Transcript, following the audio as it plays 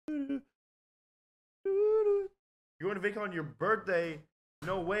going to Vacon on your birthday?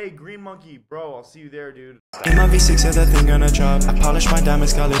 No way, Green Monkey. Bro, I'll see you there, dude. In my V6, yeah, that thing gonna drop. I polish my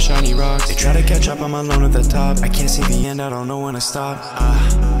diamonds, call it shiny rocks. They try to catch up, I'm alone at the top. I can't see the end, I don't know when to stop.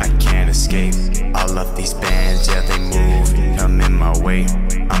 I can't escape. All of these bands, yeah, they move. I'm in my way.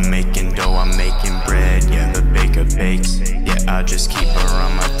 I'm making dough, I'm making bread. Yeah, the baker bakes. Yeah, I just keep her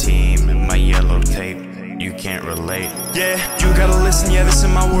on my team. My yellow tape. You can't relate. Yeah, you gotta listen, yeah, this is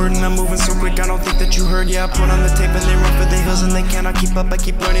my word. And I'm moving so quick, I don't think that you heard. Yeah, I put on the tape and they run for the hills and they cannot keep up. I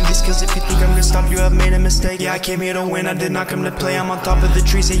keep learning these skills. If you think I'm gonna stop, you have made a mistake. Yeah, I came here to win, I did not come to play. I'm on top of the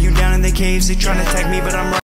trees, yeah, you down in the caves. They tryna tag me, but I'm right.